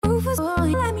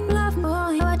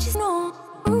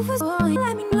Rufus boy,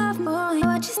 let me love boy,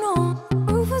 I just know.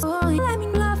 Rufus boy, let me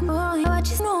love boy, I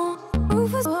just know.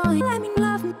 Rufus boy, let me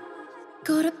love.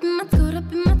 Caught up in my tape.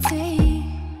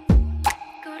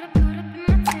 Caught up in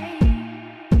my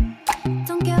tape.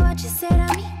 Don't care what you said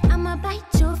to me, I'ma bite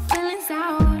your feelings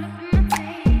out.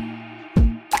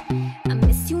 I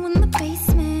miss you in the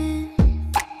basement.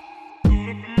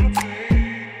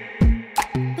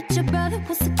 But your brother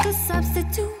was a good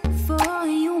substitute for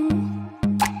you.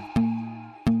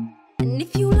 And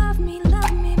if you love me,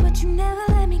 but you never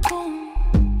let me go.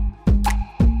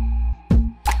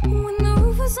 When the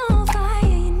roof was on fire,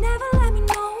 you never let me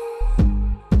know.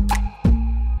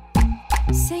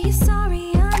 Say you're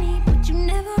sorry, honey, but you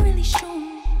never really show.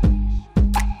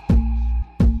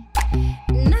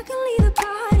 And I can leave the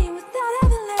party without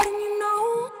ever letting you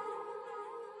know.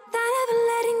 Without ever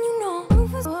letting you know.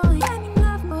 Rufus boy, let me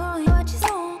love boy, what you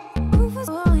know. Rufus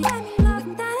boy, let me love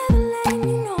without ever letting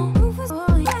you know. Rufus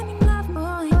boy, let me love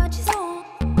boy, what you know.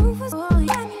 Rufus boy,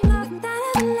 let me love without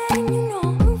ever letting you know.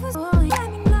 Rufus boy, let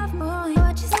me love boy,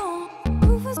 what you know.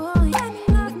 Rufus boy, let me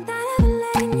love without ever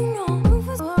letting you know.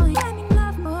 Rufus boy, let me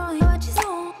love boy, what you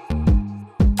know.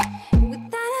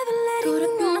 Without ever letting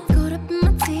you know. Caught up in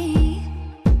my teeth.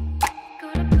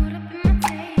 Caught up in my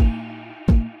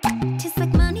teeth. Just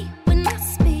like money when I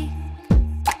speak.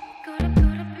 Caught up in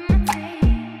my teeth.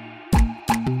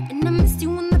 And I missed you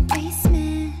in the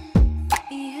basement.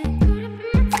 Yeah. Caught up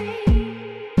in my teeth.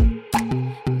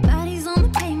 Bodies on the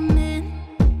pavement.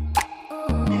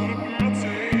 Oh.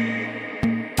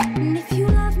 And if you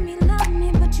love me,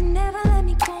 but you never let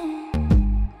me go.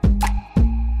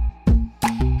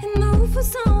 And the roof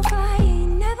was on fire, you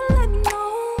never let me know.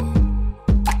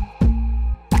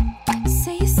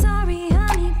 Say you're sorry,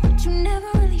 honey, but you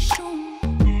never really show.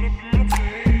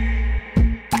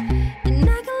 And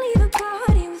I can leave the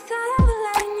party without ever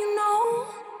letting you know.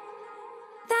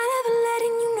 Without ever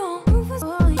letting you know. Rufus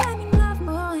boy, let me love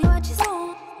boy, what you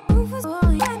know. Rufus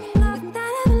boy, let me love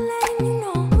without ever letting you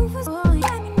know. Rufus boy,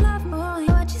 let me love boy,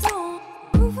 what you know.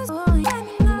 Rufus boy, let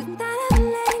me love without ever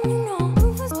letting you know.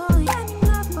 Rufus boy, let me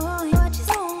love boy, what you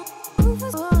know.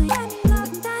 Rufus boy, let me love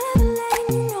without ever letting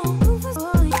you know. Rufus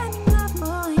boy, let me love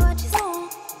boy, what you know.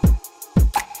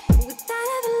 Without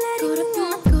ever letting you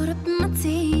know. Caught up in my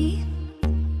teeth.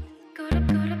 Caught up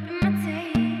in my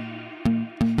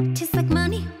teeth. Just like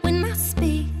money when I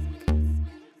speak.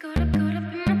 Caught up in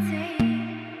my teeth.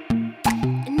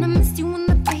 And I missed you in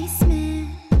the basement.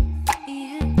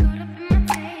 Yeah. Caught up in my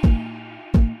teeth.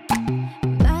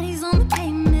 Bodies on the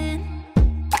pavement.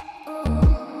 Oh.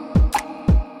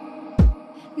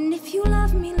 And if you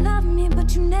love me,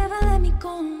 but you never let me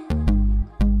go.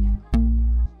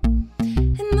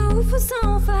 And the roof was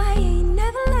on fire, you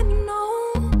never let me know.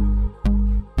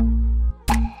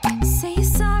 Say you're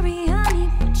sorry, honey,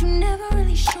 but you never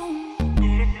really show.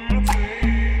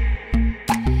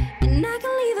 And I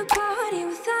can leave the party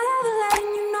without ever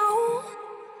letting you know.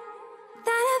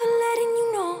 Without ever letting you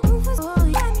know. Rufus boy,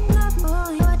 let me love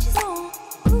boy, what you know.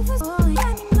 Rufus boy,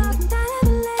 let me love without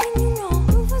ever letting you know.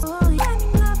 Rufus boy, let me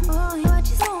love boy, what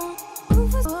you know.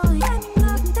 Rufus boy, let me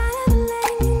love without ever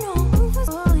letting you know. Rufus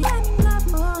boy, let me love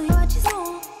boy, what you know.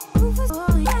 Rufus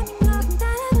boy, let me love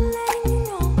without ever letting you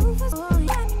know. Rufus boy,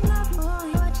 let me love boy,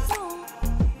 what you know.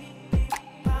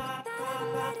 Without ever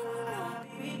letting you know.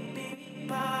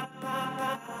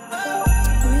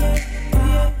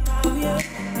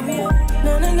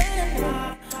 Na na na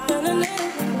na na na.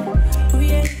 Ooh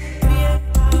yeah, ooh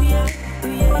yeah, ooh yeah,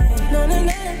 ooh yeah. Na na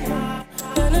na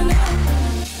na na na.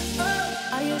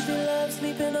 I usually love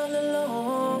sleeping all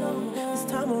alone. This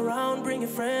time around, bring a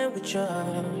friend with you.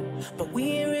 But we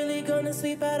ain't really gonna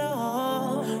sleep at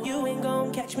all. You ain't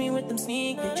gonna catch me with them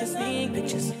sneak pictures.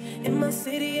 In my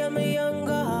city, I'm a young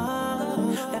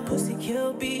god. That pussy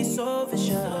kill be so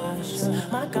vicious.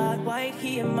 My God, white,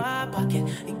 he in my pocket.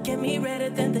 It get me redder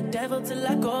than the devil till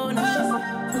I go now.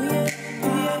 Ooh yeah,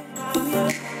 ooh yeah, ooh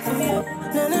yeah, ooh yeah.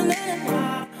 Na na na na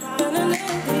na na na.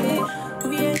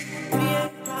 Ooh yeah, ooh yeah,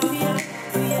 ooh yeah,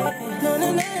 ooh yeah. Na na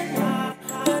na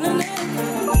na na na.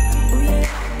 Ooh yeah,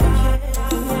 ooh yeah,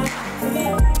 ooh yeah, ooh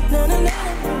yeah. Na na na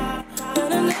na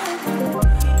na na.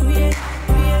 Ooh yeah,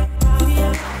 ooh yeah, ooh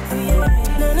yeah, ooh yeah.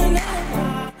 Na na na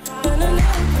na na na.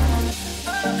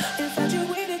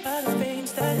 Infatuated by the fame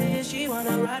status, she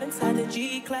wanna ride inside the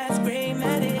G-Class gray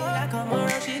Matic. I come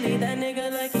around, she leave that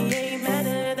nigga like he ain't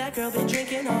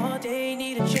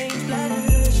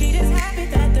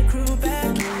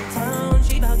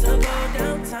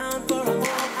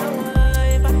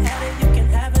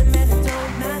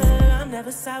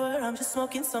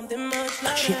smoking something much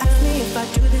lighter. She asked me if I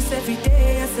do this every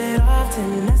day. I said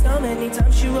often. Asked how many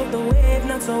times she rode the wave.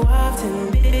 Not so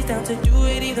often. Bitch down to do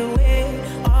it either way.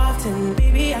 Often,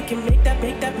 baby, I can make that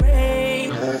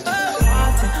rain.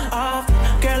 Often, often,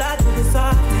 girl, I do this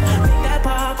often. Make that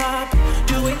pop, pop,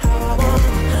 do it how I want.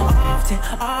 Often,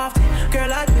 often,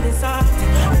 girl, I do this often.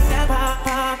 Make that pop,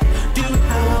 pop, do it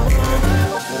how I want.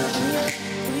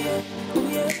 Ooh yeah, ooh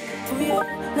yeah, ooh yeah,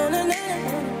 na na na,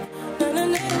 na na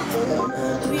na.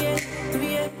 Ooh yeah, ooh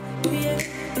yeah, ooh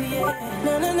yeah, ooh yeah,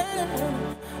 na na na,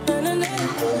 na na na.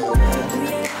 Ooh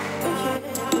yeah, ooh yeah,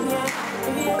 ooh yeah,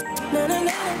 ooh yeah, na na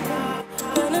na,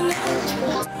 na na na.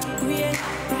 Ooh yeah,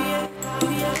 ooh yeah,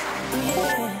 ooh yeah, ooh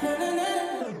yeah, na na na.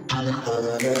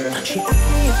 She asked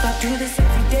me if I do this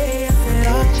every day. I said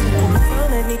often. So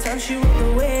many times she rode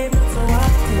the wave, not so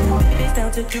often. It's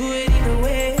down to do it either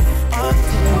way.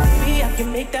 Often, baby, I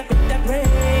can make that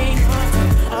rain.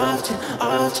 Often,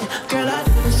 often, girl, I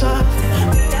do this often.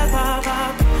 Make that pop,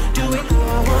 pop, do it how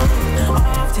I want.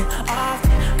 Often,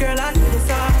 often, girl, I do this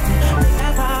often. Make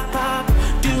that pop, pop,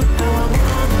 do it how I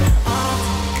want.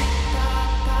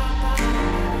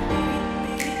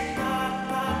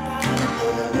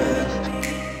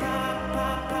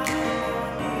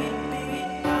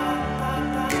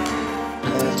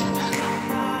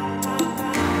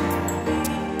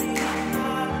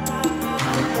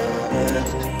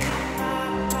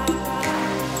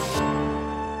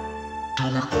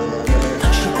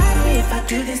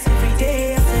 Do this every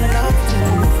day, I said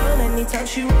often. So many times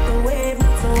she rode the wave,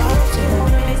 not so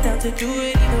often. It's down to do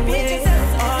it either way.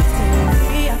 Often,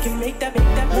 baby, I can make that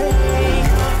rain.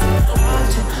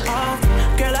 Often, often,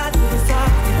 girl, I do this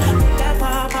often. Make that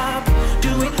pop, pop,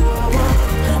 do it how I want.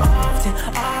 Often,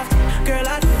 often, girl,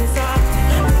 I do this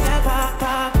often. Make that pop,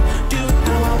 pop, do it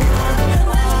how I want.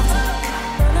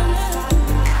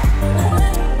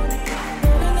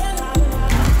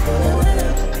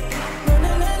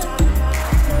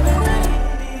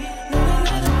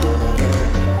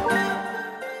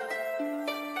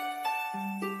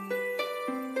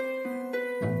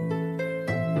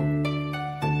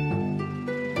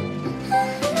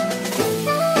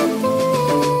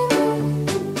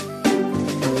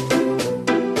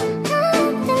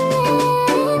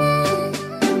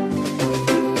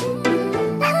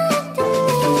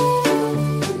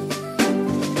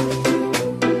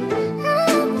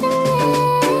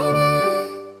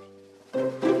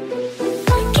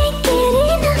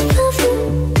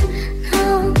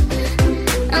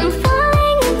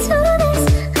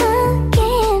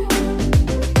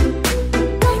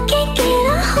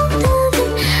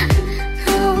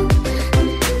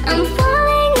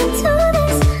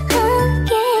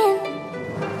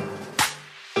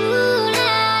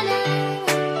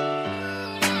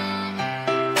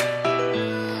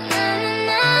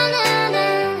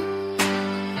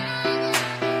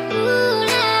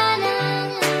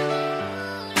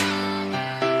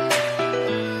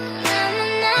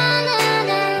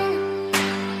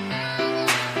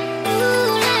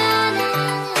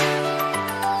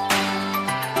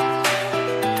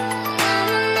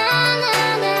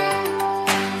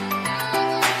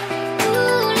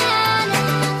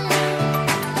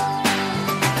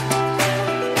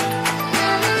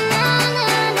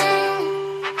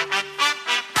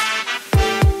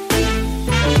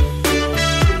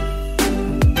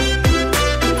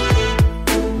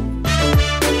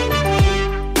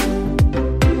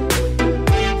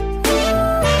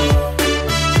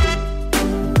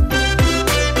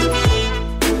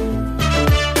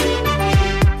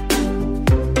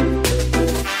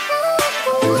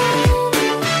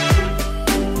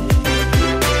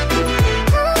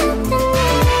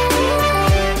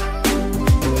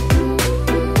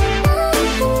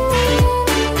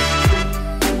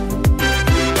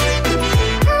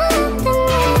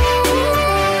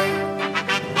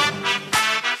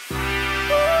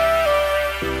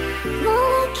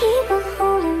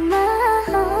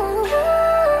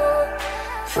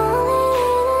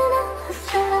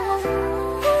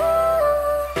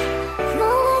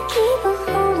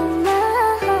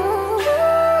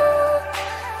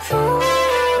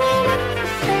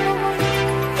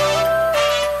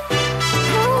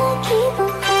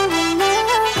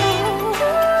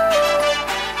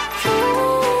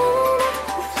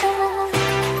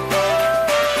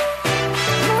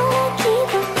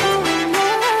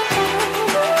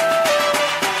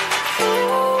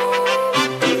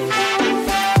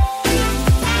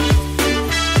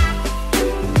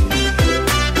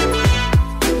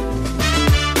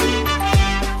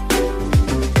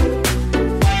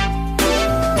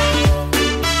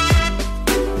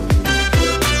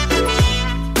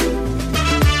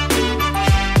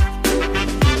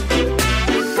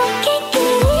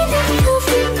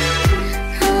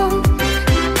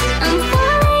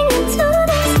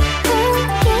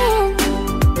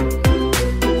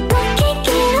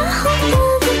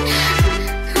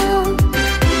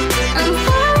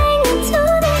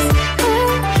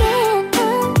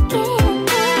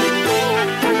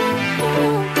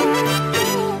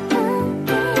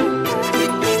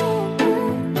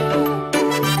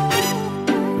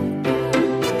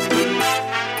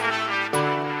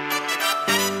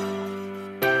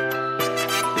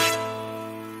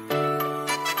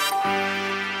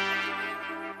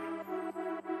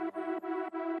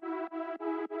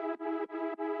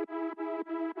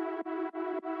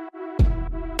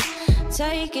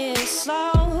 Take it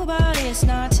slow, but it's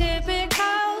not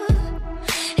typical.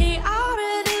 He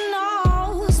already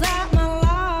knows that my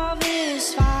love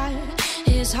is fire.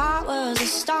 His heart was a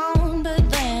stone, but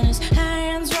then his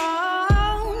hands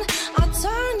rolled. I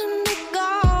turned him to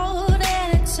gold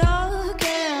and it took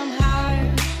him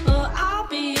higher. But I'll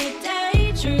be a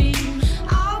daydream,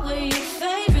 I'll wear your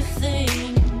favorite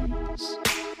things.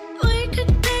 We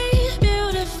could be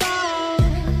beautiful,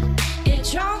 get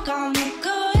drunk on the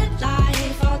good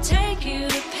life. I'll take you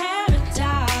to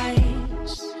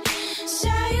paradise.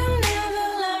 Say you'll never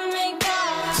let me go.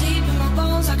 Deep in my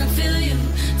bones I can feel you.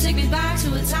 Take me back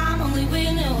to a time only we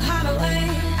knew how to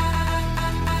wait.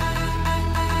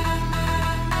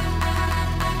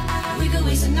 We could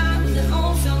waste a night with an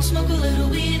old film, smoke a little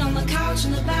weed on the couch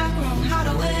in the back room. How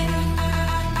to wait.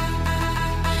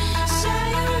 Say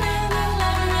you'll never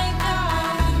let me go.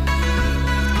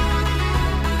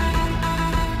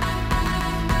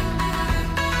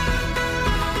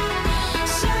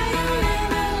 Say you'll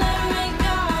never let me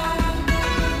go.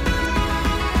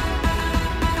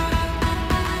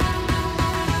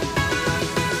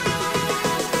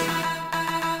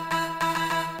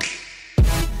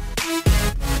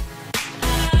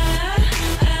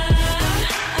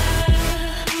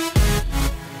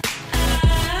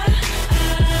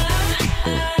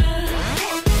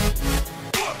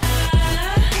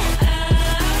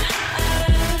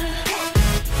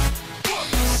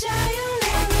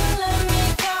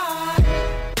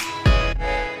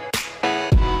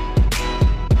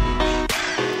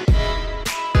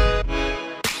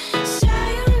 Say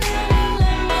you'll never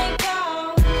let me go. Say you'll never let me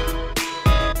go.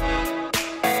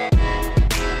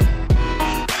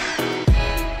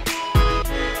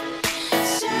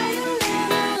 Say you'll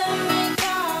never let me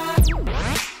go.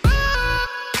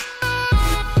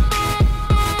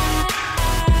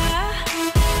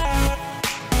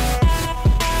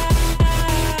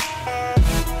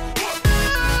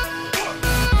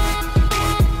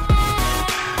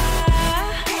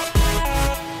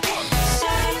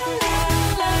 Say you'll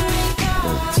never let me go.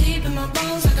 Deep in my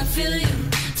bones, I can feel you.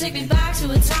 Take me back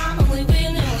to a time only we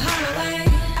knew how to wait.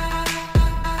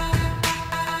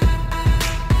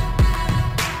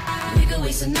 We could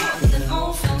waste a night with an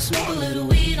old film, smoke a little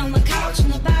weed on the couch in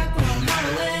the back room. How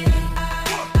to wait.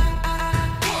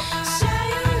 Say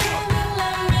you'll never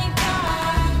let me go.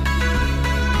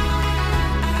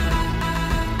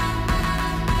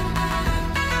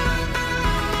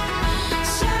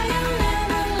 Say you'll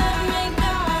never let me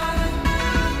go.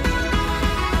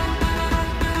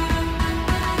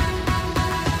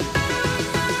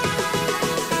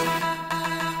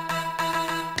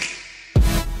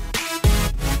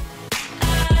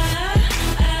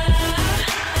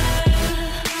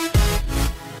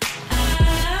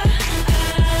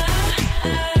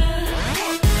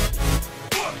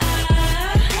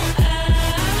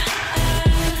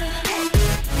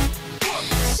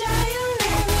 Say you'll never let me go. Say you'll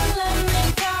never let me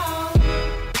go.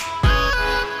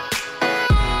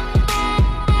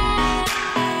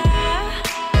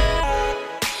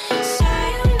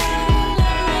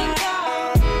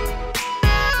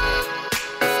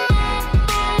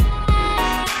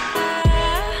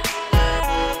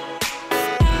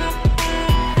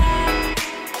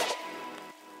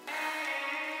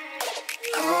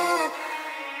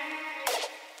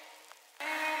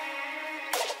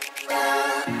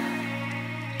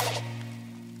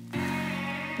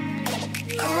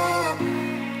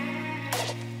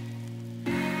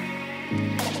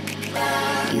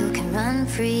 You can run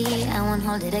free, I won't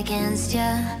hold it against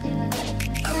ya.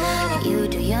 You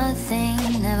do your thing,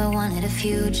 never wanted a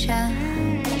future.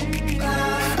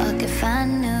 Fuck if I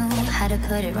knew how to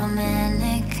put it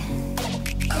romantic.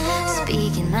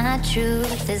 Speaking my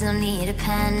truth, there's no need to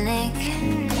panic.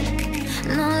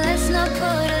 No, let's not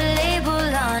put a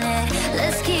label on it.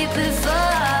 Let's keep it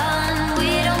fun. We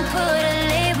don't put a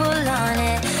label on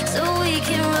it, so we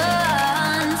can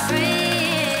run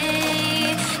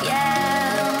free.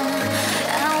 Yeah,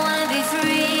 I wanna be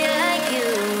free like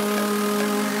you.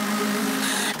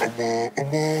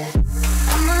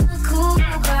 I'm a cool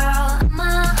girl. I'm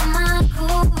a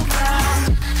cool girl.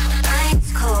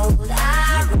 Night's cold, I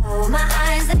roll my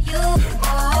eyes at you,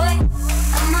 boy.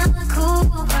 I'm a cool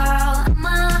girl. I'm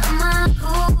a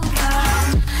cool girl.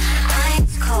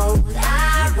 Night's cold, I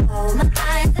roll my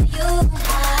eyes at you,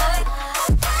 boy.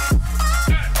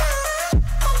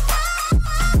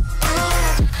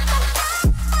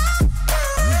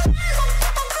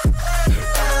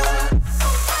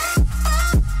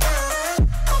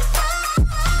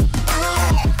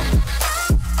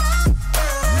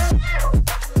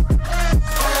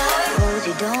 Roads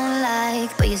you don't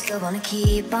like, but you still wanna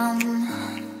keep 'em.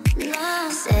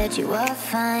 said you were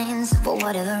fine, so for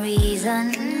whatever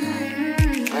reason.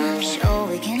 Sure,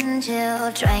 we can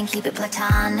chill, try and keep it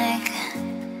platonic.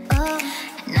 Oh,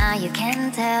 now you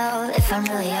can tell if I'm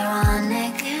really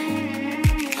ironic.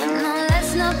 No,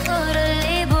 let's not put a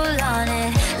label on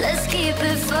it. Let's keep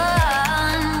it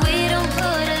fun. We don't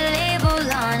put a label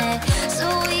on it, so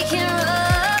we can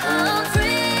run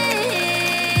free.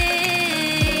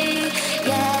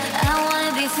 Yeah, I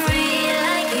wanna be free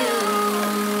like you.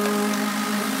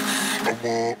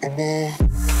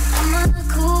 I'm a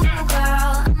cool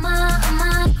girl. I'm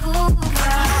a cool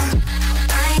girl.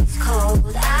 Ice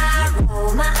cold, I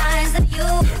roll my eyes at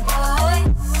you, boy.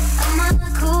 I'm a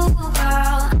cool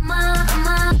girl. I'm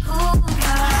a cool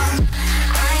girl.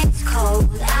 Ice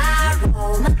cold, I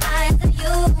roll my eyes at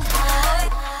you, boy.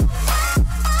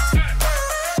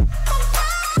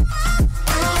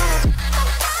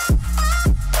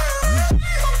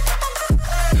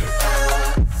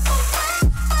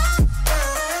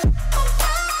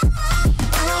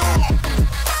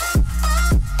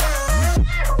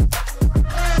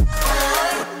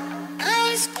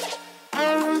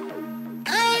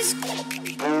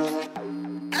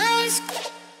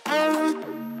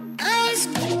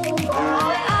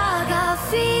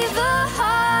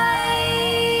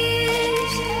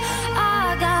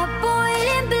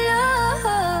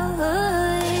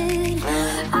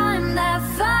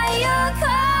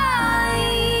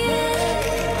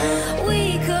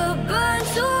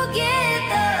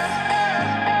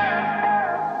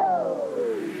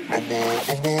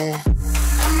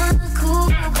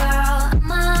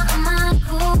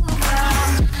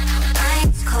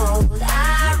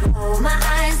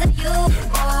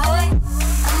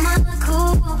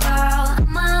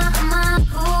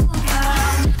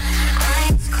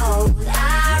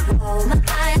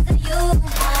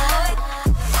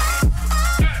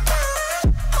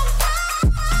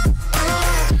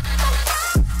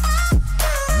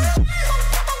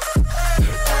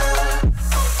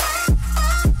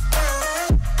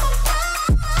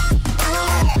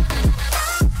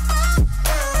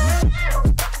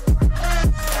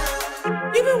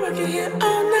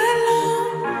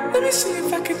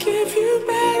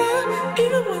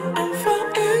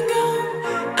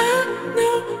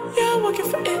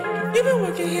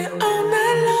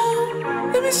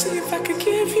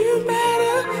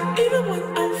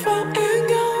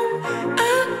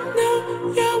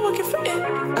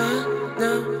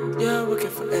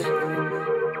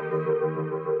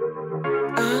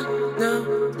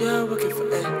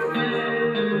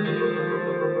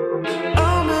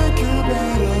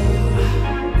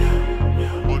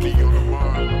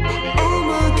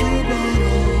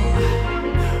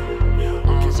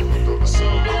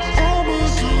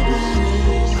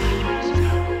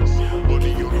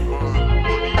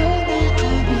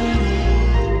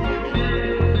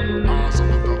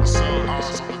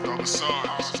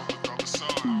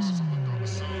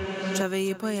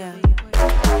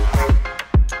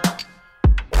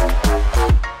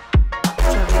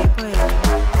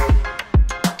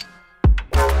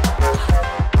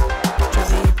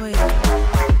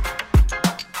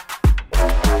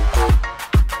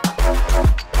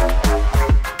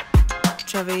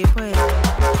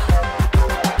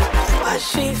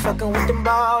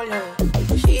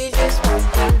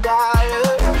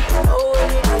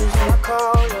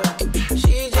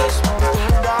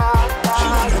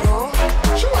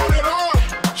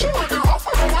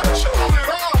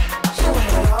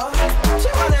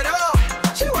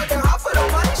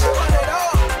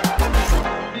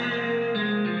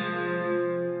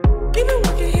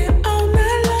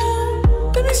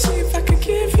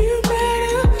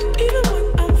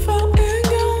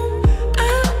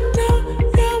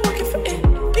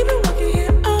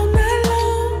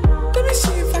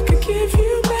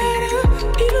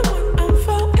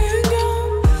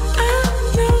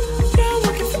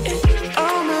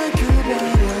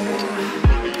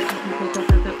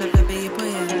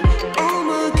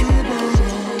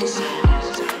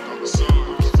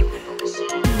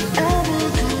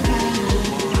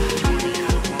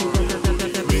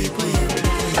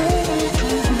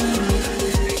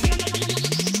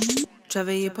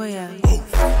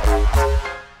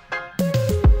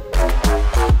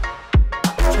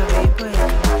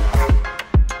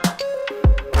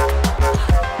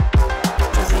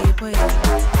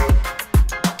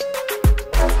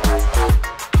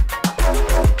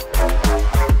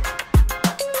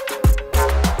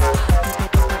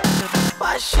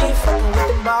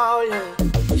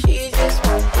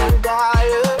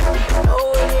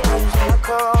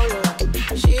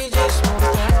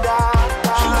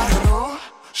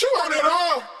 She want it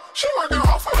all. She want it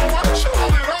all for the money. She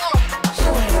want it all.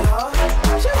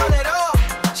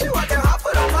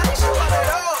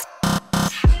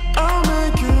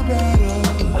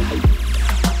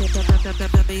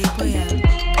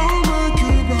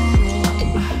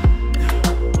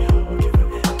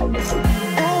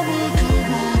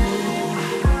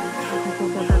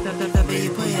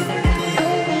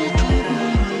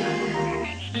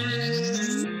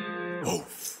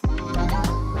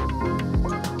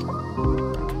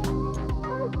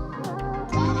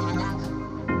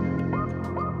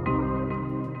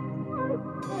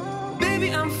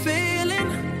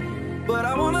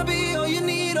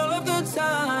 need all of the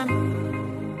time.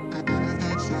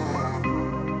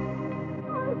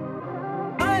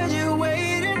 I had you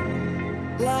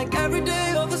waiting, like every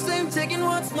day, all the same, taking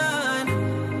what's mine.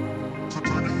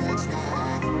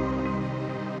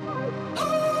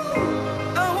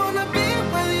 I wanna be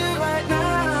with you right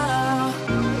now.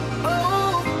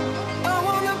 Oh, I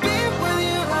wanna be with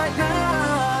you right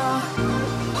now.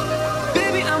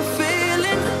 Baby, I'm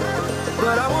feeling,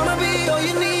 but I wanna be all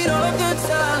you need all of the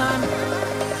time.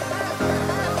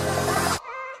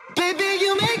 Baby,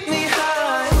 you make me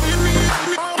high.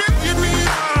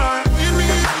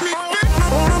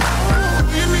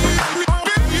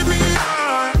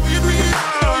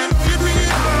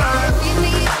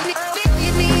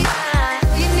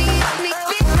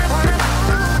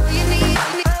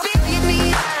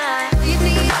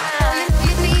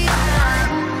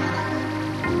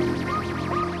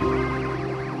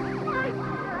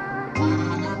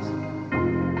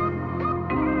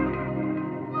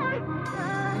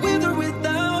 With or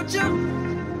without you,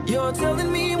 you're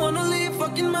telling me you wanna leave,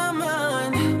 fucking my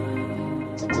mind.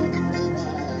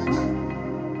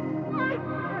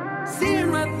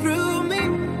 Seeing right through me,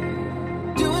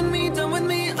 doing me, done with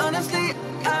me, honestly,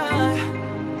 I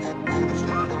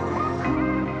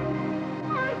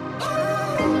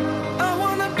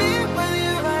wanna be with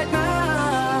you right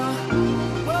now.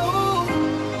 Whoa,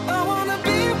 I wanna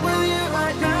be with you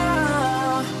right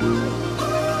now.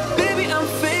 Baby, I'm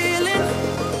feeling,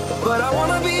 but I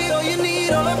wanna be all you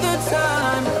need all of the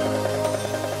time.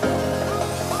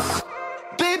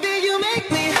 Baby, you make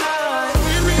me high.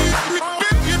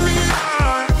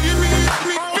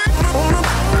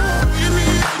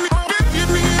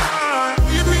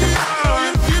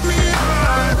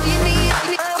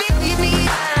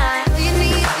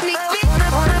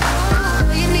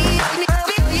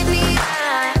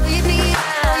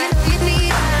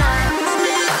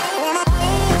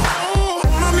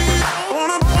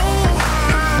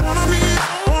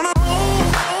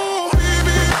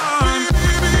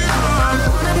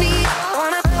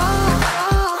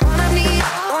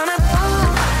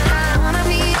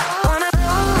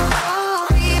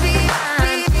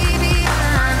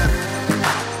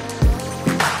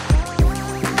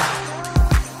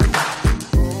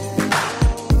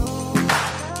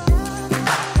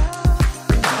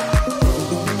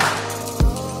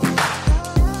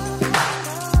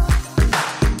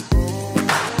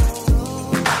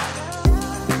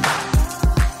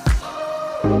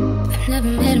 Never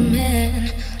met a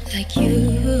man like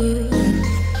you,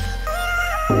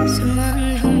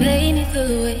 someone who made me feel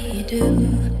the way you do.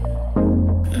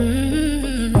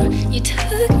 You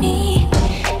took me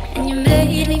and you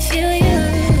made me feel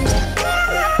used.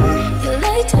 You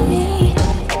lied to me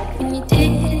when you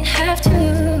didn't have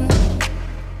to.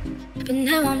 But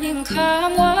now I'm in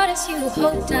calm waters, you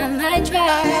hoped I might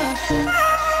drown.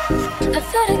 I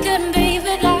thought I couldn't breathe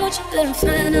without you, but I'm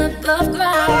flying above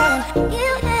ground.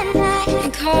 You and I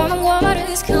in calm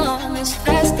waters, come as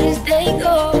fast as they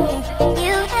go.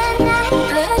 You and I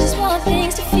just want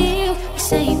things to feel the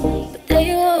same, but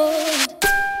they won't.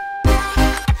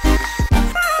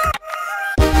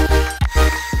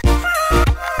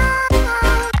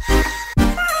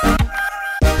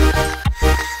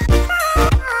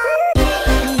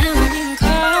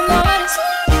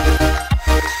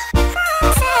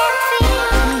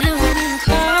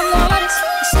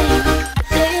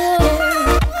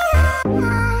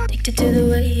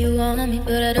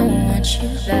 But I don't want you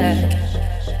back.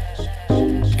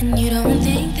 And you don't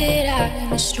think that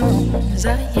I'm as strong as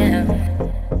I am.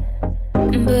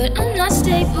 But I'm not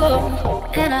stable,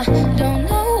 and I don't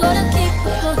know what I'm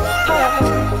capable of.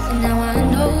 And now I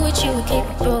know what you were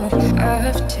capable of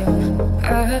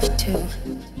too.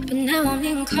 But now I'm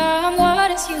in calm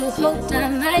waters, you hoped I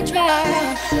might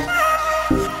drown.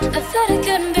 I thought I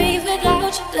couldn't breathe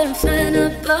without you, but I'm flying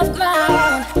above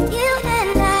ground. You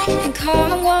and I in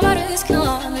calm waters,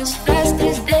 come as fast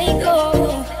as they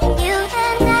go. You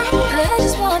and I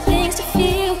just want things to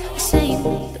feel the same,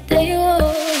 but they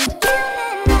won't.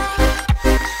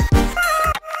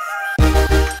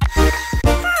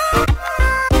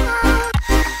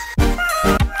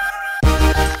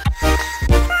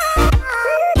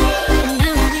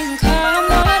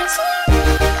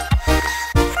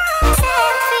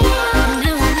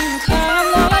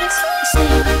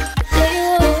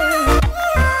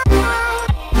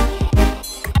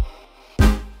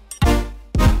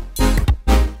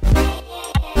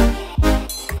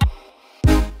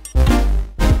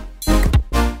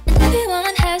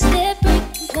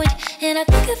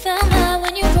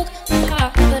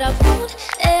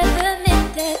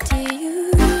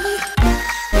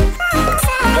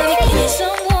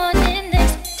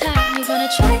 Gonna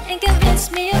try and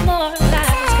convince me of more lies.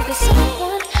 But there's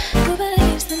someone who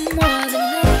believes them more than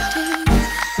I do.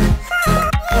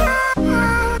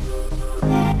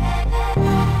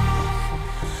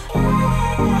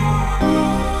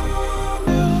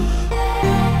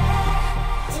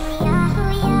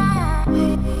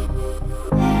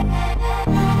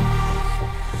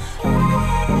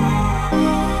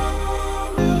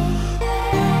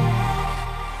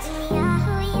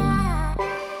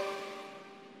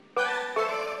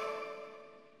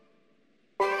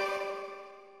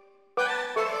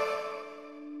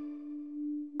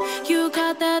 You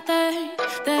got that thing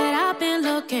that I've been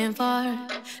looking for.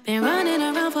 Been running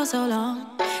around for so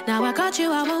long. Now I got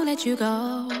you, I won't let you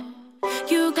go.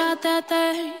 You got that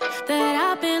thing that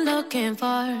I've been looking for.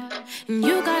 And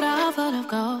you got a heart full of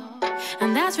gold.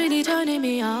 And that's really turning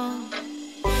me on.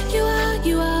 You are,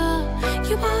 you are,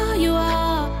 you are, you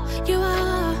are, you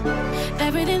are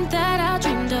everything that I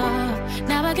dreamed of.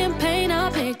 Now I can paint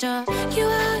a picture. You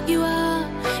are, you are,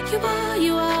 you are,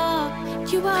 you are,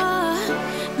 you are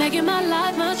making my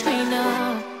life much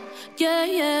greener. Yeah,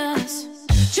 yes.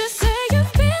 Just say you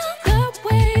feel the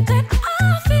way that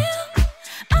I feel.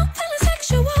 I'm feeling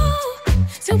sexual,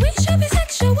 so we should be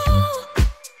sexual.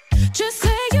 Just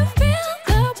say you feel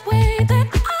the way that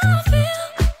I feel.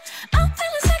 I'm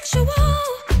feeling sexual,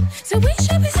 so we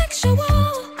should be sexual.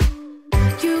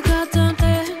 You got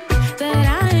something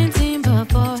that I ain't seen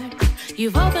before.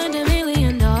 You've opened a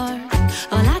million doors.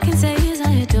 All I can say is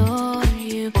I adore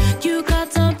you. You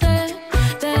got something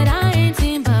that I ain't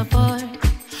seen before.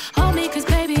 Hold me, 'cause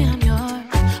baby, I'm yours.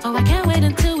 Oh, I can't wait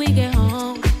until we get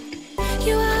home.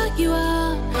 You are, you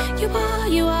are, you are,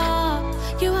 you are,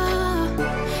 you are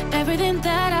everything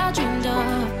that I dreamed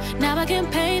of. Now I can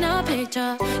paint a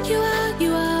picture. You are,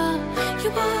 you are,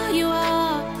 you are, you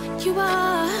are, you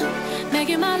are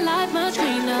making my life much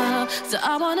greener. So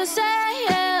I wanna say,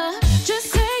 yeah, just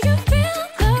say you feel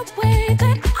the way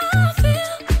that I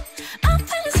feel. I'm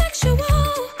feeling sexual,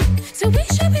 so we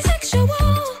should be sexual.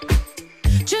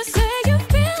 Just say you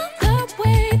feel the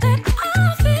way that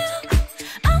I feel.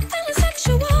 I'm feeling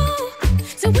sexual,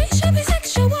 so we should be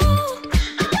sexual.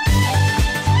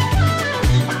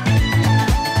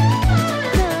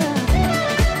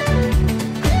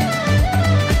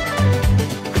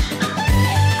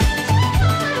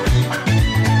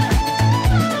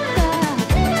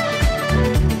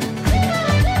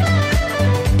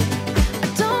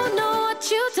 Don't know what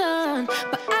you've done,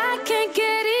 but I can't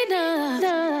get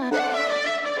enough.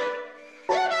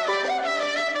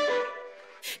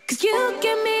 'Cause you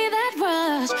give me that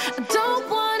rush, I don't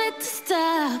want it to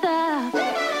stop.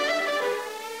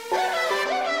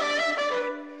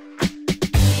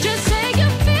 Just say you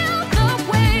feel the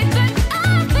way that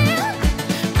I feel.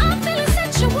 I'm feeling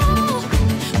sexual,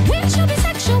 we should be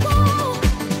sexual.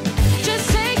 Just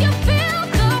say you feel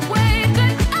the way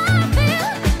that I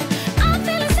feel. I'm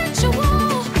feeling sexual,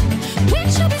 we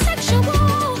should be sexual.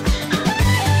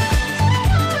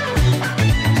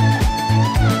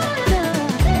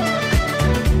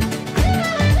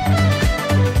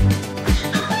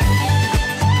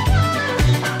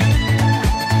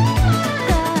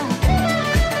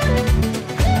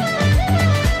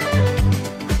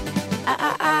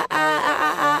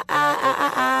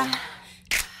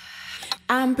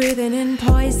 I'm breathing in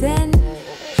poison,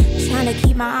 trying to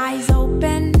keep my eyes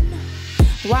open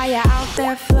while you're out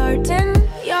there flirting.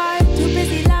 You're too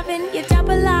busy loving your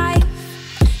double life.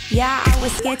 Yeah, I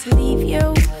was scared to leave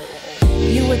you.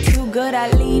 You were too good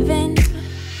at leaving.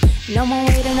 No more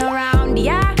waiting around.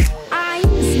 Yeah, I'm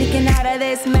sneaking out of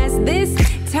this mess this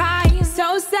time.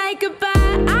 So say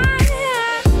goodbye.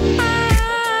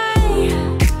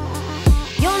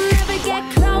 You'll never get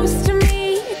close to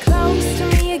me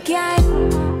again.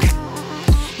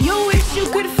 You wish you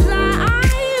could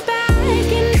fly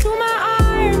back into my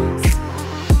arms.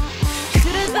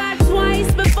 Should've thought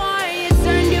twice before you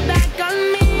turned your back on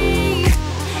me.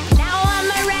 Now I'm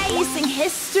erasing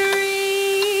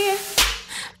history.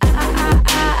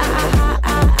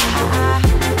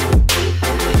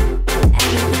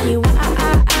 Anything you want.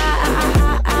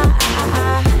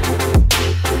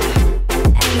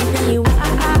 Anything you want.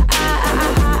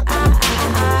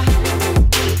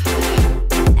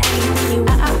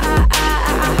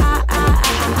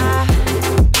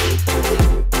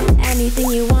 Anything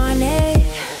you wanted,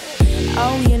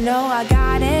 oh, you know I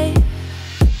got it.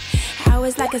 I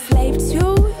was like a slave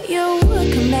to you,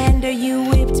 a commander, you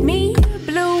whipped me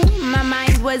blue. My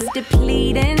mind was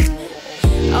depleting,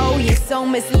 oh, you're so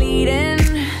misleading.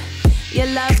 Your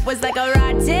love was like a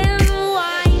rotten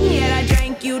wine, yet I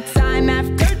drank you time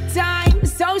after time.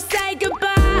 So say goodbye.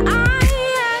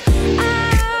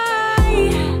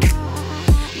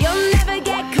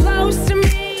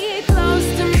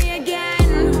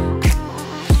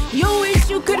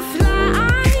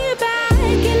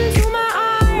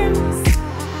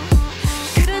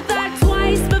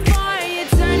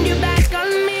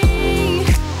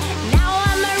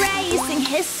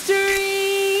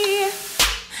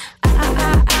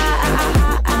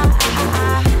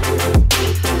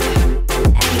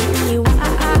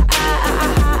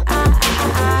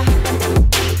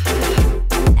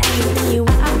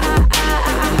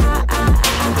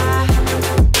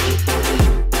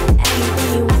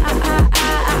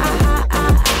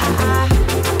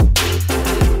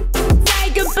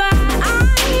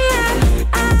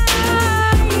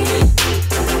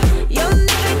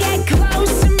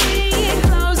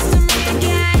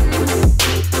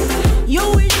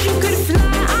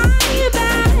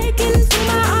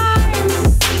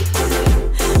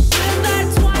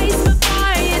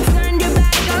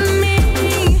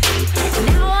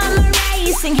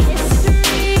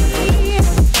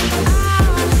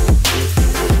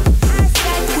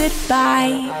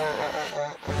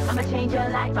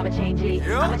 change it.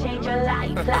 I'ma change your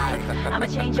life, life. I'ma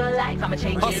change your life, I'ma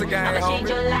change it. I'ma change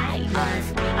your life,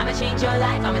 life. I'ma change your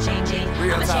life, I'ma change it.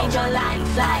 I'ma change your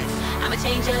life, life. I'ma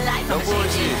change your life, I'ma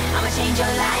change it. I'ma change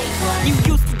your life. You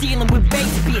used to dealing with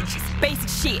basic bitches, basic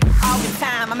shit all the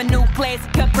time. I'm a new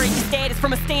classic, upgrade your status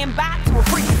from a standby to a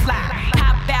freaking fly.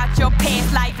 How about your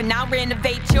past life and I'll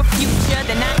renovate your future?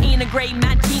 Then I integrate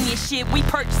my genius shit we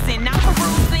purchasing, I'm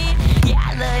perusing. Yeah,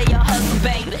 I love your hustle,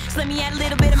 baby. So let me add a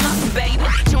little bit of muscle, baby.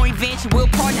 Joint venture, we'll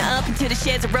partner up until the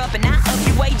sheds are up, and I up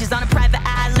your wages on a private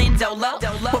island, dolo.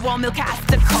 With warm milk, I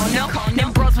still call no.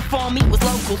 Them bros before me was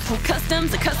local, from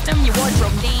customs to custom, your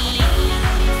wardrobe.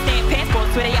 Stamp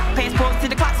passports where they out passports to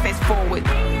the clocks fast forward.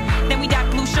 Then we dock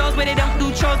blue shows where they don't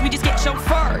do chores, we just get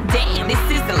chauffeur. Damn, this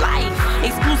is the life.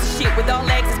 Exclusive shit with all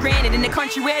access granted in the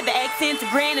country where the accents are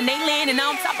grand and they landing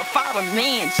on top of foreign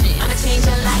mansion. I'ma change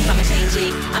your life, I'ma change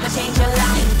it. I'ma change your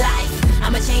life, life.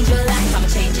 I'ma change your life, I'ma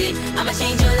change it. I'ma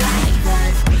change your life,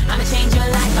 life. I'ma change your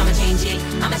life, I'ma change it.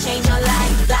 I'ma change your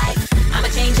life, life. I'ma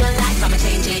change your life, I'ma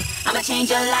change it. I'ma change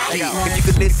your life. If you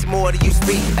could listen more than you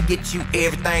speak, I get you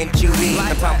everything that you need.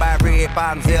 I'm talking about red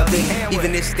bottoms, LV,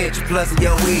 even this stench plus of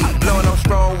your weed. Blowing on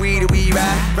strong weed that we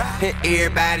ride, and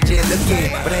everybody just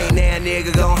looking. But ain't that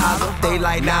nigga gon' holler. They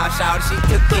like, nah, shout she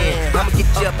took in. I'ma get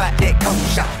you up out that coat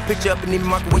shop, put you up in the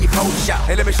market where you pose shop.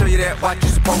 Hey, let me show you that watch you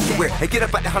supposed to wear. Hey, get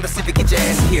up out the Honda Civic, get your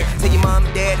ass in here. Tell your mom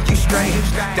and dad that you straight.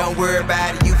 Don't worry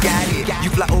about it, you got it. You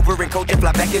fly over and coach and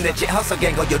fly back in the jet. Hustle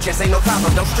gang on your chest, ain't no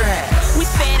problem, no stress. We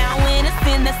spent our winters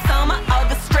in the summer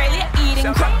of Australia,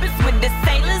 eating crumpets with the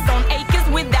sailors on acres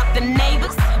without the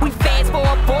neighbors. We fast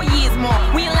forward 4 years more.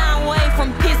 We a long way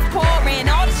from piss poor and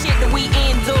all the shit that we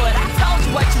endured. I told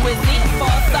you what you was in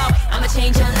for, so I'ma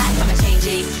change your life, I'ma change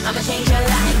it. I'ma change your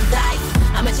life, life.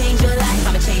 I'ma change your life,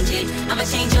 I'ma change it. I'ma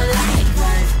change your life,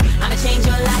 life. I'ma change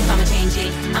your life, I'ma change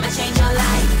it. I'ma change your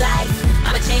life, life.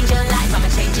 I'ma change your life, I'ma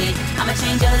change it. I'ma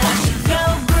change your life. Go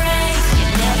great, you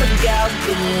never go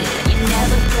good, you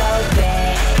never go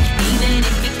bad. Even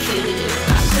if you could,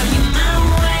 I'll show you my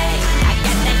way. I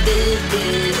got that good,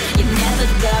 good. You never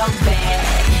go bad,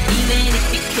 even if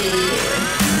you could.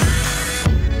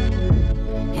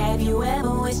 Have you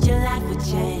ever wished your life would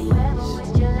change?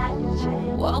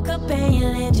 Woke up and you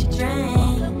let your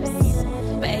dreams.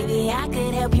 Baby, I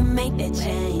could help you make that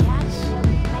change.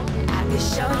 I could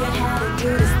show you how to do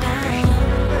this thing.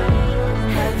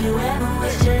 Have you ever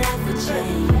wished your life would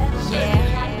change?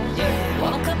 Yeah.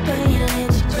 Woke up and you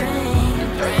let your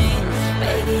dreams.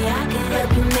 Baby, I could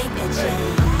help you make that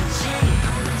change.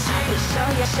 I could show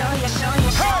you.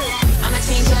 I'ma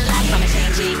change your life, I'ma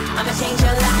change it. I'ma change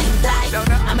your life, life.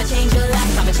 I'ma change your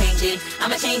life, I'ma change it.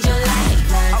 I'ma change your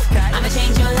life, life. I'ma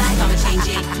change your life, I'ma change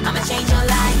it. I'ma change your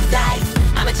life, life.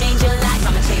 I'ma change your life,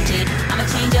 I'ma change it. I'ma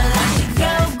change your life.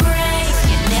 Go great,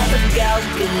 you never go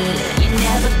good, you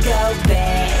never go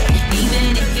bad.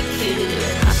 Even if you could,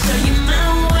 I'll show you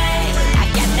my way. I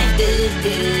got that good,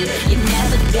 good. You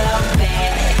never go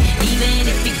bad, even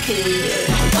if you could.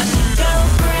 Once you go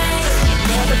great, you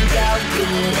never go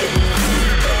good.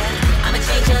 I'ma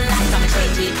change your life, I'ma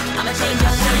change it. I'ma change your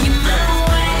life. Show you my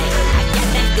way. I got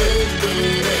that good,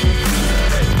 good.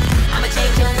 I'ma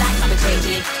change your life, I'ma change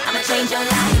it. I'ma change your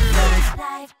life.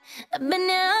 I've been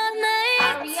here all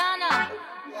night, Rihanna.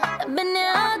 I've been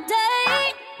here all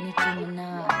day, Nicki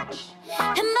Minaj.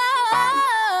 And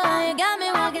boy, you got me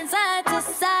walking side to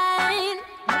side.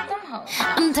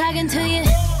 I'm talking to you.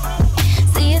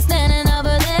 See you standing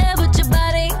over there with your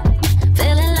body,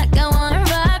 feeling like I wanna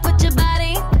rock with your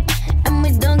body. And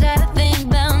we don't gotta think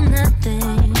about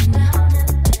nothing.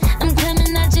 I'm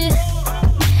coming at you,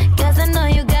 'cause I know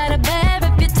you got a bad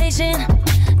reputation.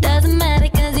 Doesn't matter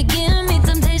 'cause you give me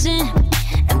temptation.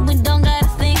 And we don't gotta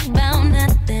think about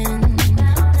nothing.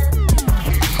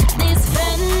 These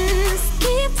friends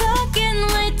keep talking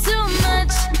way too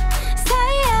much.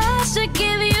 Say I should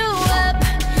give you up.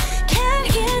 Can't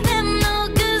hear them no,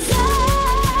 'cause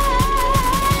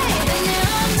I've been here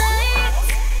all night.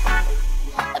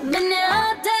 I've been here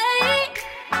all day.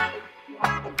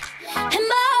 And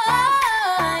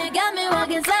boy, you got me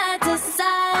walking side to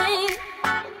side.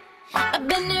 I've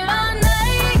been here all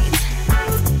night.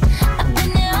 I've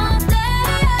been here all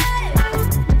day.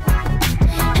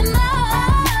 And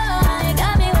boy, you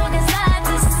got me walking side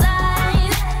to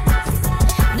side.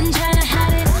 Been trying to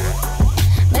hide it.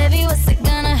 Baby, what's it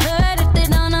gonna hurt if they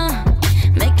don't know?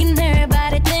 Making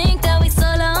everybody think that we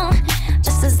solo.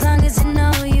 Just as long as you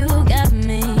know you got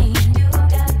me.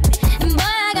 And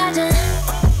boy, I got you.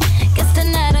 Guess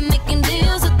tonight I'm making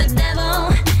deals with the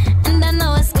devil. And I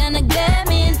know it's gonna get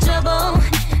me in trouble.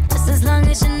 Just as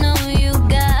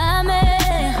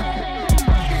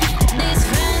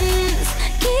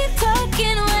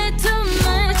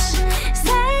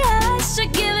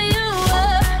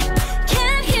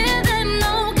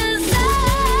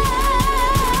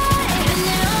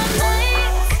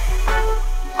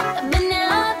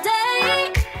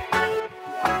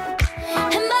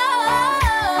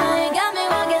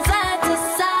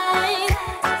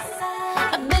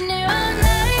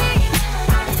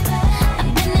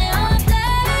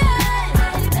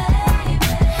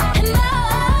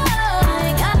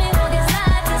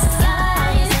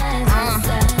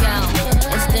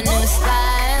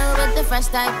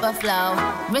type of flow.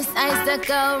 Wrist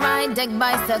icicle, ride deck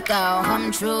bicycle.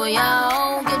 Come true,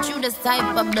 yo. Get you this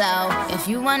type of blow. If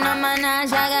you wanna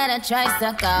manage, I got a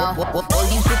tricycle. All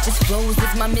these bitches froze,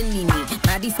 it's my mini-me.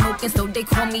 Body smoking, so they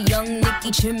call me Young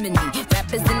Nicky Chimney.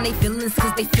 Rappers in they feelings,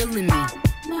 cause they feeling me.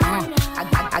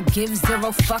 I give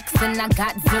zero fucks and I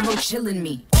got zero chillin'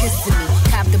 me. Kissing me,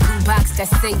 cop the blue box that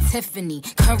say Tiffany.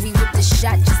 Curry with the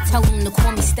shot, just tell them to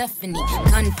call me Stephanie.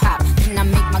 Gun pop, then I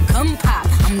make my gun pop.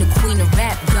 I'm the queen of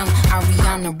rap, young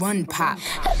Ariana Run Pop.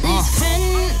 These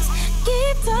friends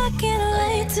keep talking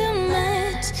way too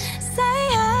much. Say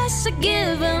I should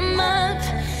give them up.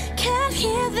 Can't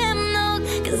hear them, no,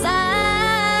 cause I've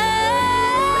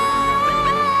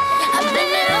been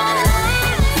there all night.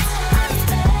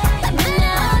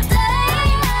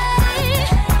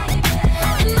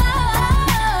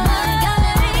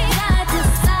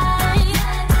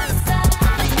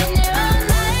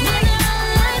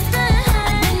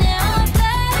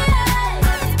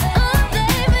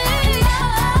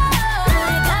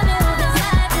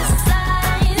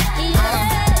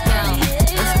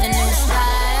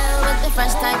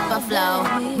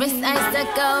 Wrist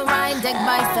icicle, ride deck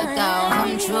bicycle.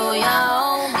 Come true,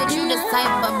 yo. Get you this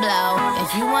type of blow.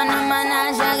 If you wanna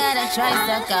manage, I got a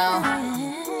tricycle.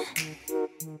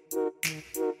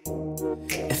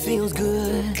 It feels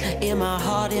good in my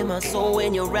heart, in my soul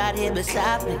when you're right here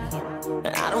beside me.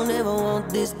 And I don't ever want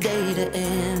this day to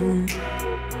end.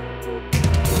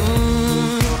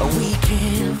 We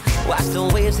can watch the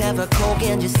waves, have a coke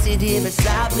and just sit here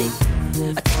beside me.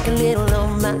 I take a little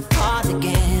of my heart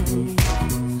again.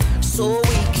 So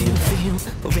we can feel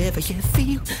forever, you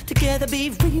feel. Together be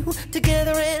real,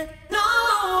 together and no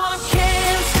one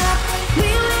can stop me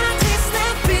when I taste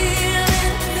that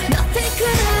feeling. Nothing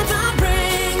could ever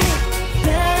bring me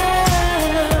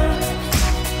down.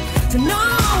 So no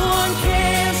one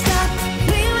can stop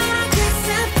me when I taste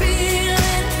that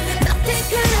feeling. Nothing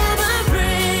could ever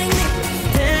bring me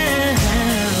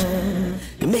down.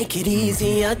 You make it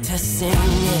easier to sing,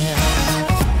 yeah.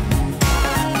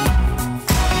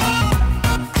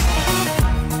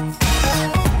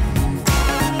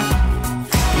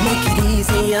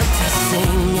 Easier to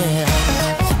sing, yeah.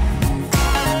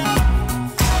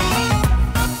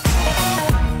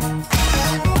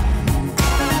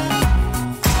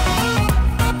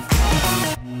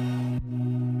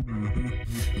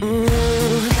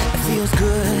 It feels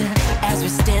good as we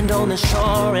stand on the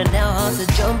shore and our hearts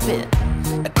are jumping.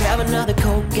 Grab another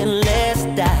Coke and let's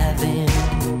dive in.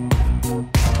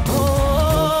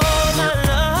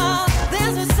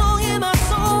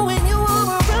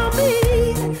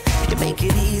 Make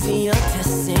it easier to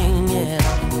sing, yeah.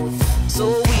 So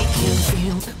we can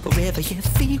feel forever, you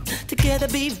feel. Together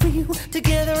be real,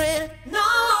 together and no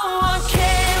one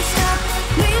can stop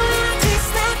me when I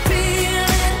taste that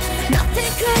feeling.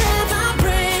 Nothing could ever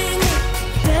bring me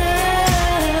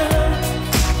down.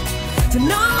 So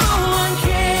no one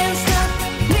can stop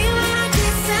me when I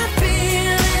taste that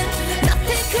feeling.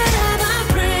 Nothing could ever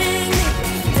bring me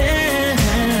down.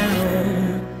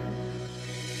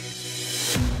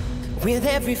 With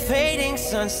every fading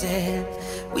sunset,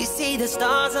 we see the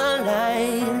stars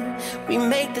align. We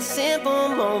make the simple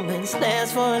moments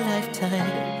last for a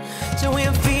lifetime. So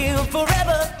we'll feel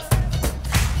forever,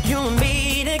 you and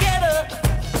me together.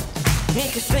 We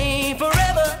can stay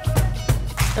forever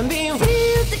and be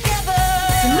real together.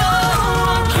 So no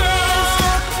one can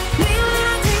stop me when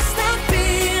I taste that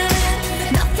feeling.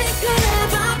 Nothing could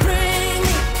ever bring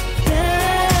me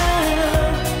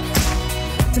down.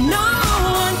 So no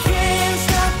one can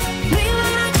stop me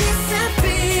when I taste that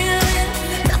feeling.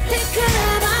 Nothing could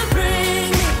ever bring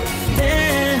me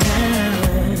down.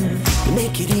 You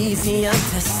make it easier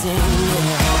to sing,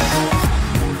 yeah.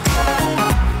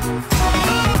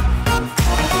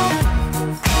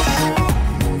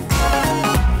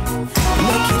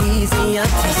 Make it easier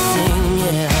to sing,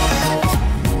 yeah.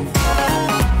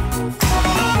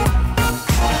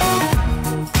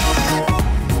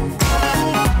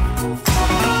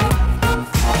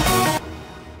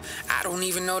 I don't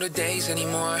even know the days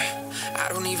anymore. I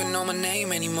don't even know my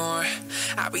name anymore.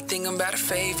 I be thinking about the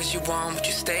favors you want, but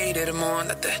you stayed at them on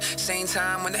at the same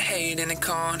time when the hate and the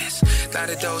con is. Light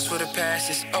a dose for the past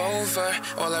is over.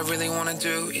 All I really wanna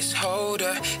do is hold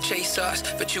her, chase us,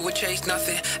 but you would chase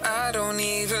nothing. I don't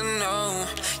even know.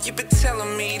 You've been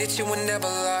telling me that you would never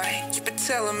lie. You've been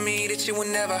telling me that you would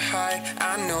never hide.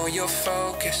 I know you're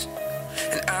focused,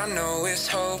 and I know it's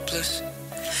hopeless.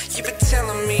 You've been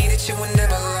telling me that you would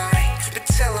never lie. You've been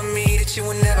telling me that you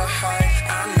would never hide.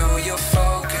 I know you're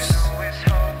focused.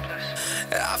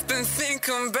 I've been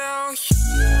thinking about you.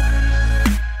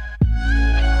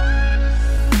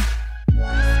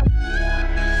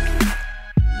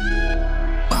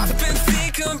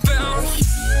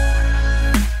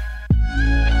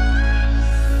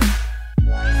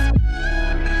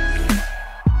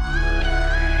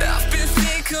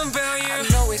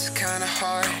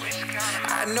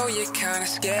 get kinda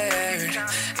scared.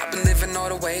 I've been living all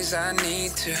the ways I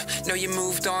need to. Know you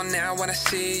moved on now when I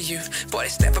see you. But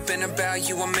it's never been about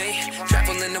you or me.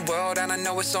 Traveling the world and I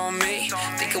know it's on me.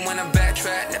 Thinking when I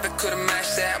backtrack, never could've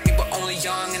matched that. We were only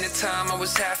young and the time I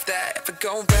was half that. If I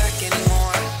go back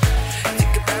anymore,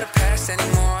 think about the past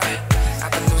anymore.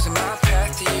 I've been losing my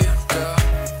path to you, girl.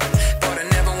 But I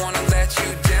never wanna let you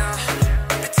down.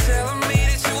 You've been telling me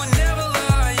that you would never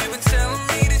lie. You've been telling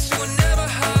me that you would never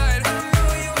hide. I know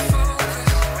you're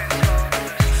focused.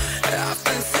 I've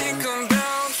been thinking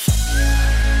about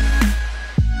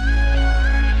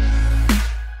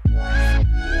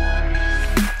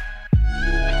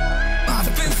I've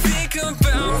been thinking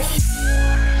about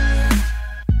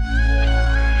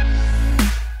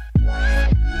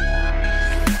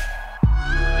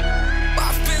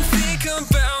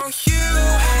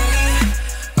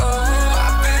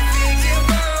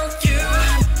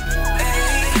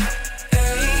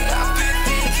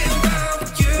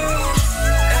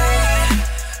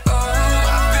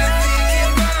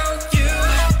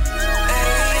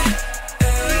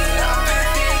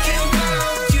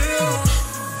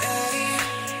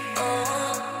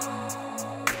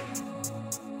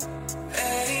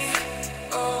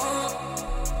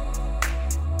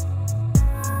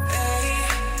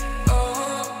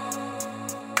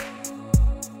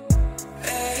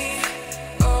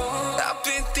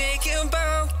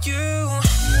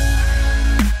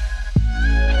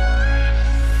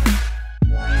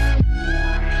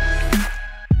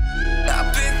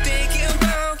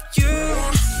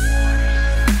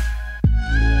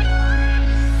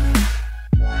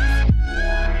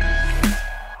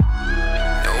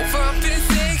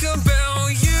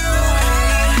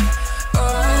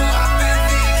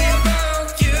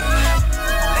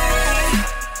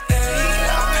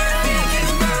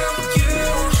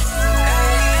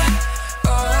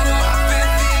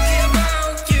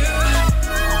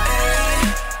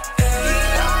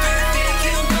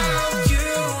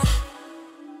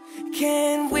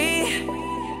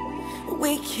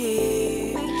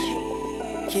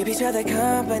keep each other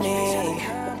company.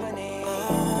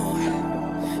 Oh,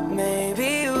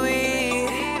 maybe we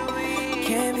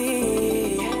can be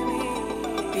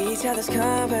each other's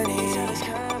company.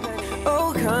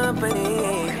 Oh, company.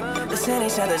 Listen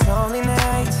each other's lonely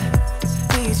nights,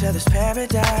 be each other's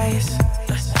paradise.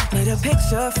 Need a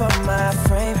picture for my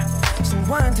frame,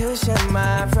 someone to share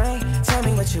my brain. Tell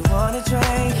me what you wanna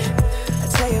drink, I'll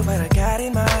tell you what I got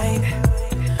in mind.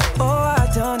 Oh, I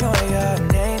don't know your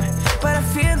name, but I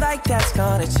feel like that's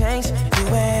gonna change. You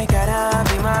ain't gotta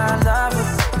be my lover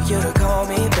for you to call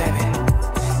me baby.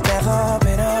 Never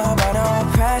been about no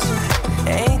pressure,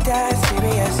 ain't that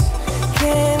serious.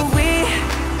 Can we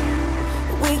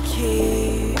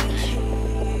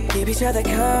keep each other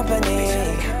company?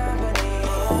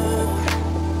 Oh,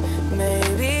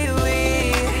 maybe we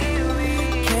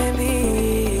can be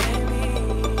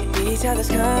each other's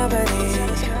company.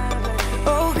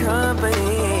 Oh,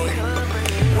 company.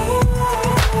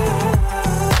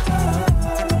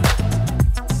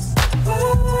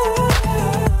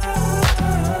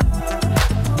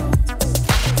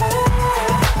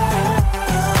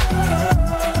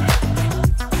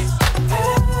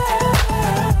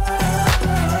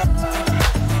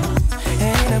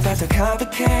 Ain't about the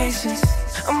complications,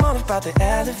 I'm all about the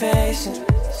elevation.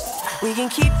 We can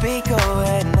keep it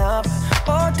going up,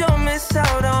 oh, don't miss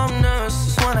out on us.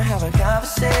 Just wanna have a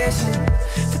conversation,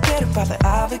 forget about the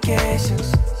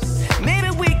obligations. Maybe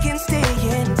we can stay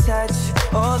in touch,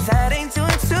 oh, that ain't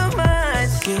doing too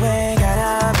much. You ain't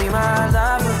gotta be my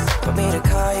lover for me to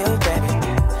call you baby.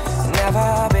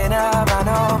 Never been about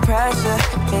no pressure,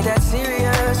 ain't that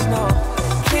serious, no.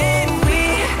 Can we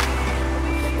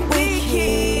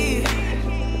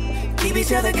keep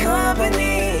each other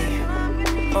company?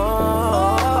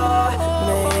 Oh,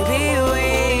 maybe we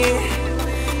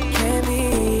can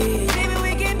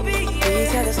be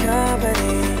each other's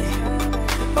company.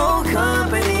 Oh,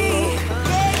 company.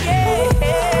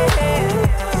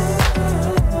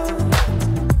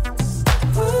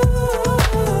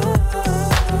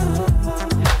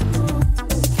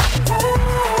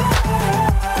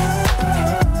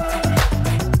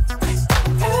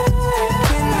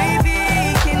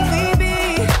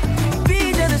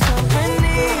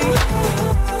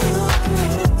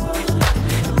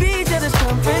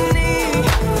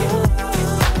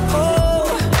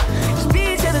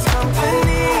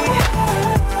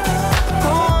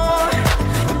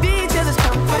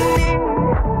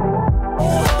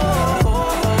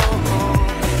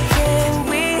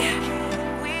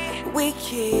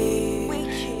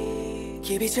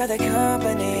 Keep each other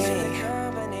company.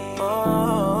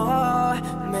 Oh,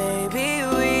 maybe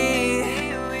we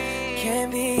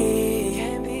can be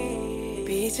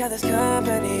each other's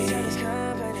company.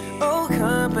 Oh,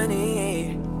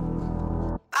 company.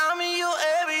 I'm in your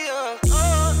area.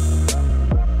 Oh,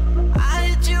 I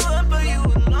hit you up, but you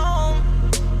alone.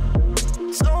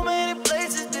 So many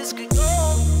places this could go.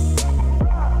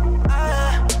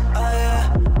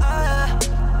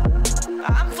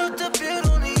 I'm fucked up, you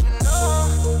don't even know.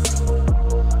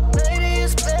 Maybe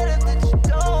it's better that you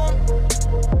don't.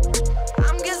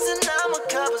 I'm guessing now my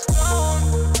cup is gone.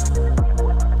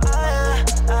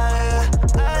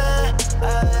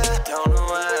 Don't know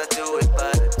why I do it,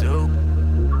 but I do.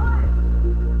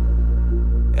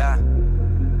 Yeah.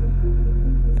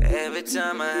 Every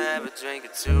time I have a drink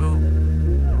or two,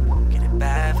 get it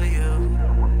bad for you.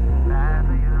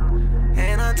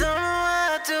 And I don't know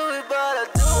why I do it, but I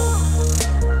do.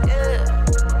 Yeah.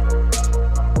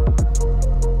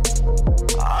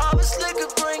 All this liquor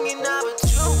bringing out a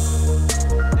truth.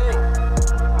 Hey.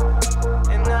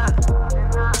 And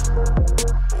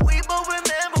we both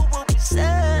remember what we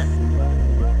said,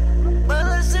 but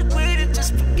let's agree to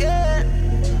just forget.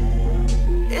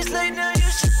 It's late now, you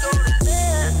should go to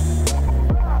bed.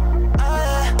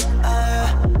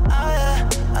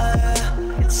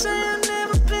 You say I've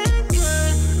never been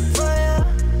good for ya,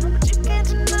 but you can't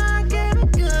deny I gave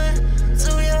it good.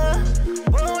 So yeah,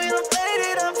 when we done played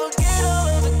it, I forget all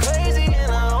of the crazy,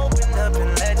 and I open up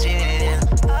and let you in.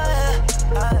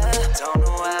 Don't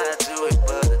know why I do it,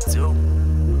 but I do.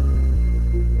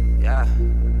 Yeah.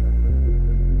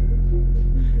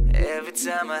 Every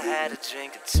time I had a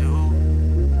drink or two,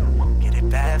 get it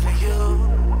bad for you.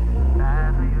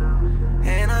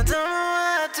 And I don't know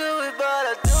why I do it, but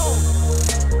I do.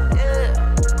 Yeah.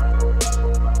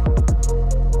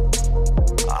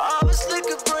 All this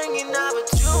liquor bringing out a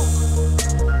truth.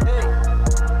 Hey.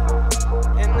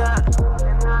 And I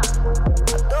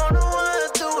don't know why I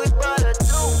do it, but I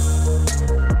do.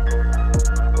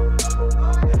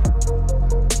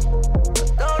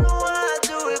 I don't know why I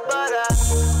do it, but I.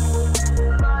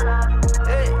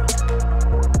 Hey.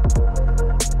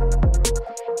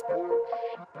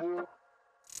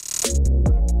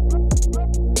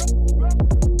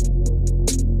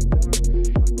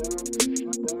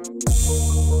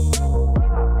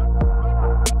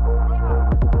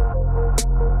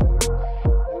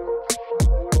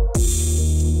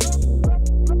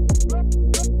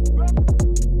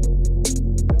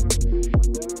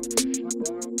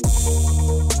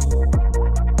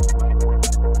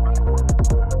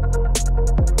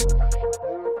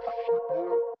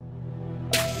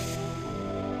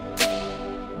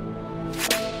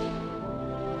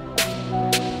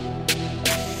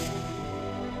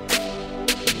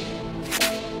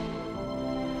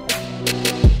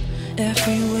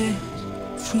 Everywhere,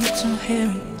 fruits and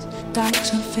berries, dykes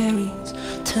and ferries.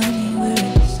 Tell me where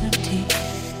it's empty.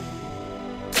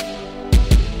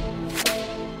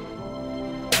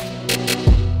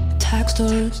 Tax the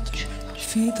rich,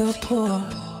 feed the poor,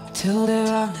 till they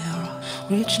are never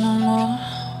rich no more.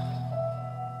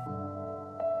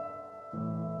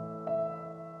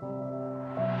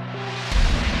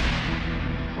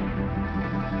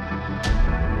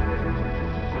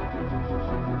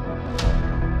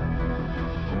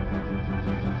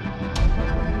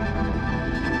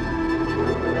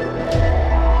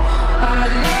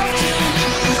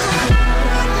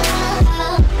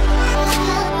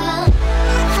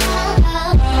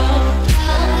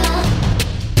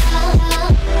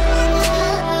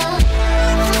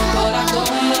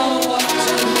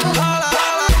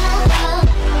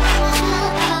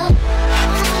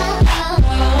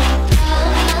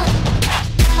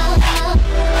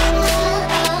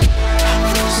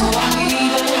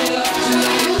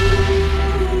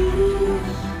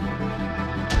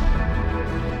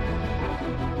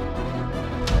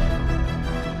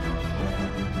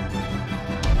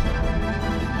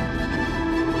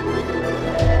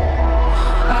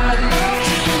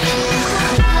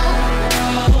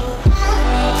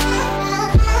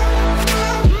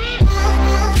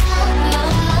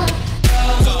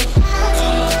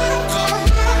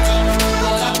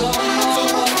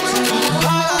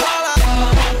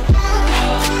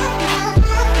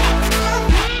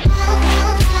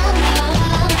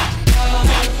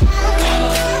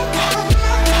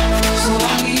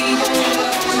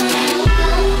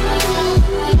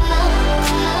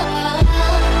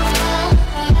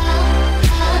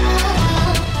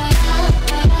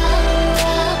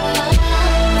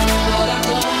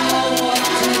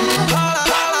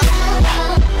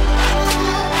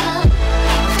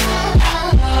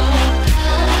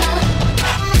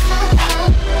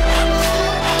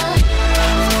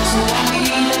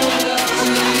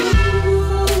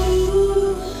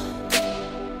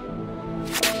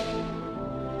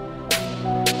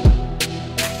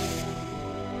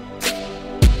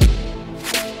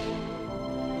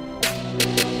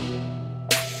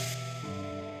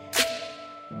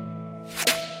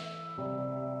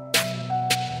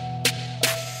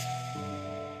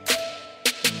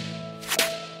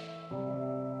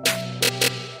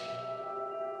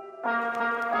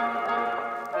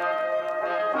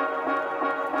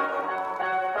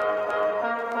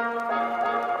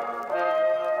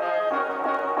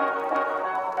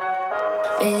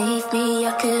 Believe me,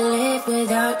 I could live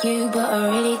without you, but I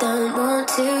really don't want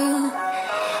to.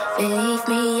 Believe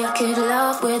me, I could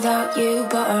love without you,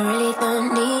 but I really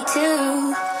don't need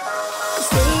to.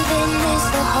 'Cause leaving is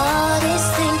the hardest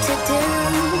thing to do.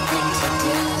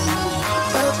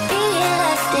 But being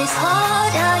left is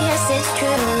hard, oh yes it's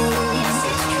true.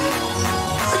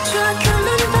 But try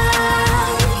coming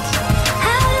back.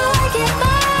 How do I get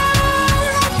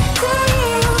back to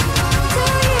you, to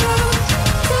you,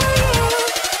 to you?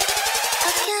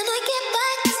 How can I get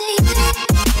back to you?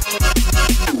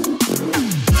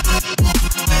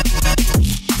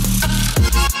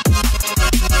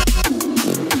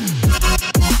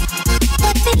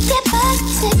 Let me get back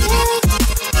to you.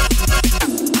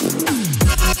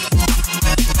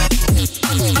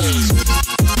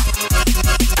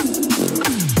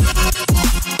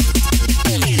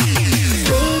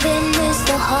 Leaving is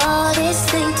the hardest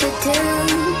thing to do.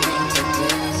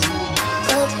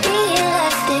 But being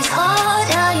left is hard,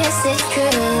 oh yes it's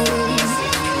true.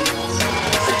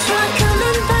 But try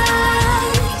coming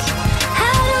back.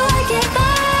 How do I get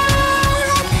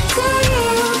back to you,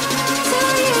 to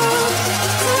you,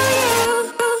 to you?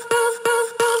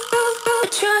 But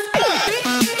try.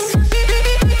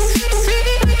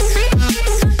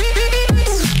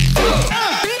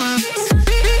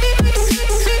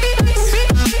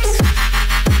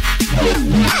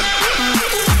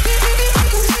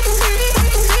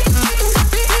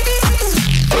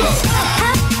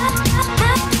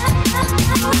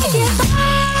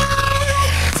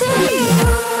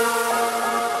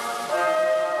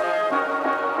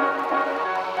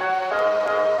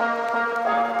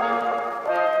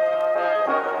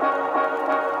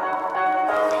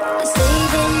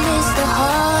 Leaving is the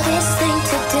hardest thing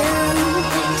to do.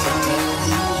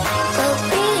 But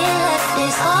being left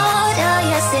is hard, oh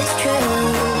yes it's true.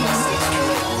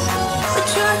 But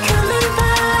try coming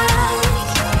back.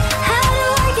 How do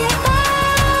I get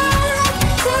back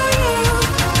to you,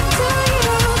 to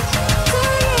you, to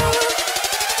you?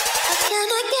 How can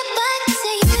I get back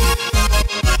to you?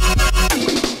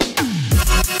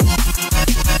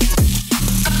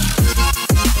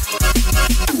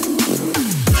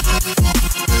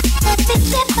 Let me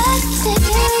get back to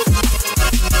you.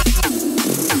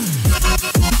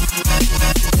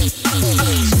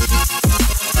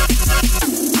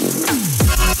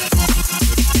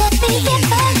 Let me get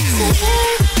back to you.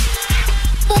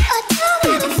 But I don't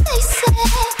wanna face it.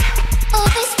 All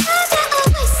this time that I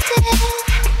wasted.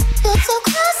 You're so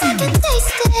close, I can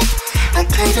taste it. I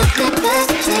cannot get back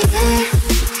to you.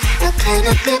 I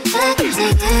cannot get back to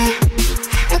you.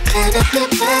 I cannot get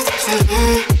back to you.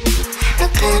 I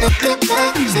cannot get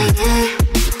back to you.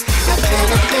 I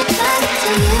cannot get back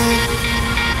to you.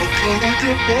 I cannot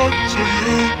get back to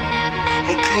you.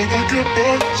 I cannot get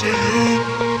back to you.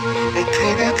 I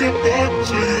cannot get back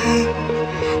to you.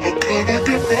 I